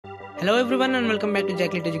Hello everyone and welcome back to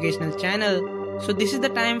Zaki educational channel. So this is the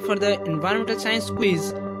time for the environmental science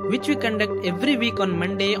quiz which we conduct every week on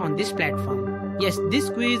Monday on this platform. Yes, this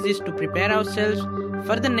quiz is to prepare ourselves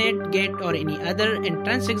for the NET, GATE or any other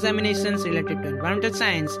entrance examinations related to environmental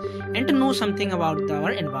science and to know something about our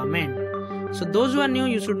environment. So those who are new,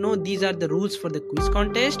 you should know these are the rules for the quiz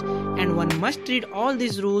contest and one must read all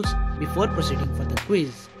these rules before proceeding for the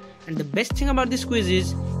quiz. And the best thing about this quiz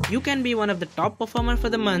is you can be one of the top performer for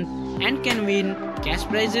the month and can win cash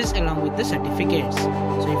prizes along with the certificates.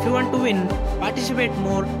 So if you want to win, participate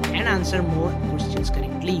more and answer more questions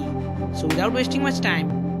correctly. So without wasting much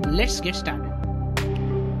time, let's get started.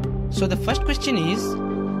 So the first question is,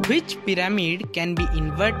 which pyramid can be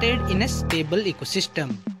inverted in a stable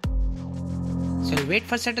ecosystem? So I'll wait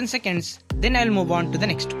for certain seconds, then I'll move on to the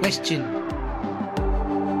next question.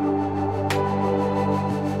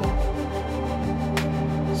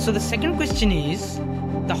 So the second question is,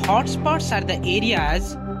 the hotspots are the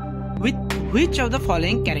areas with which of the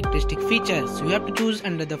following characteristic features? So you have to choose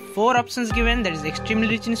under the 4 options given, that is extremely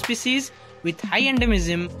rich in species, with high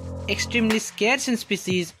endemism, extremely scarce in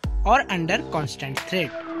species, or under constant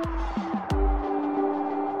threat.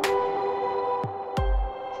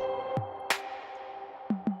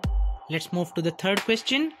 Let's move to the third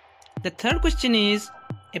question. The third question is,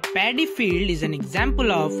 a paddy field is an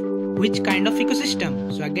example of which kind of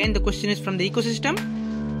ecosystem? So again the question is from the ecosystem.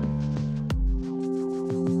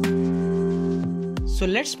 So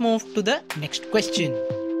let's move to the next question.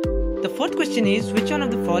 The fourth question is, which one of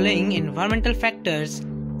the following environmental factors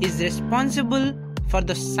is responsible for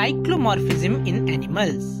the cyclomorphism in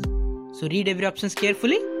animals? So read every options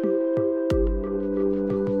carefully.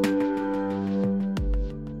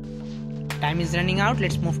 Time is running out.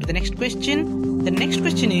 Let's move to the next question. The next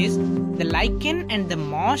question is, the lichen and the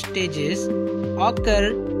moss stages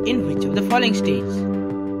occur in which of the following stages?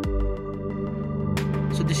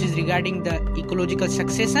 So this is regarding the ecological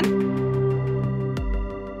succession.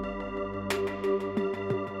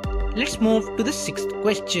 Let's move to the sixth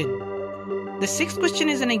question. The sixth question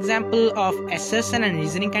is an example of assertion and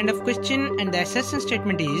reasoning kind of question, and the assertion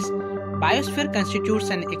statement is, biosphere constitutes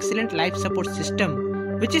an excellent life support system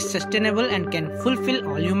which is sustainable and can fulfill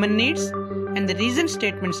all human needs, and the reason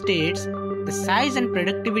statement states the size and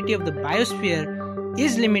productivity of the biosphere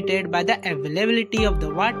is limited by the availability of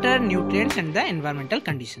the water, nutrients and the environmental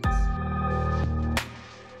conditions.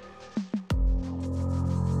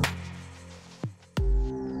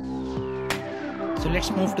 So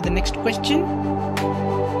let's move to the next question.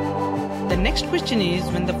 The next question is,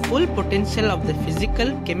 when the full potential of the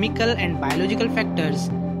physical, chemical and biological factors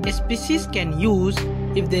a species can use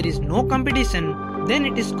if there is no competition, then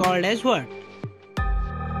it is called as what?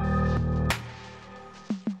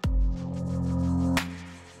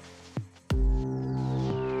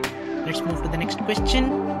 Let's move to the next question.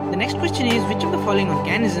 The next question is, which of the following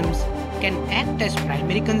organisms can act as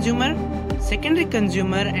primary consumer, secondary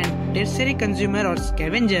consumer and tertiary consumer or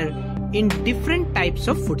scavenger in different types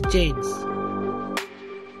of food chains?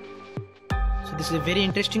 So this is a very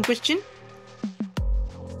interesting question.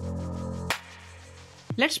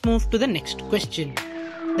 Let's move to the next question.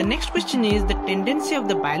 The next question is, the tendency of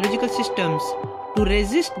the biological systems to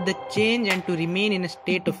resist the change and to remain in a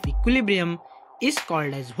state of equilibrium is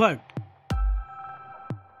called as what?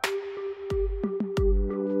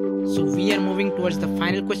 So we are moving towards the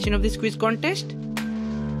final question of this quiz contest.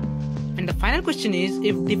 And the final question is,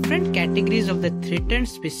 if different categories of the threatened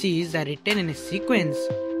species are written in a sequence,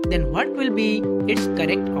 then what will be its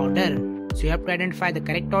correct order? So you have to identify the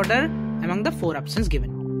correct order among the 4 options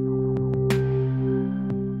given.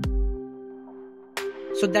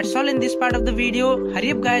 So that's all in this part of the video.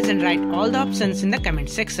 Hurry up guys and write all the options in the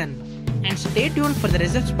comment section. And stay tuned for the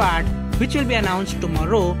results part which will be announced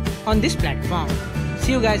tomorrow on this platform.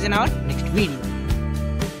 See you guys in our next video.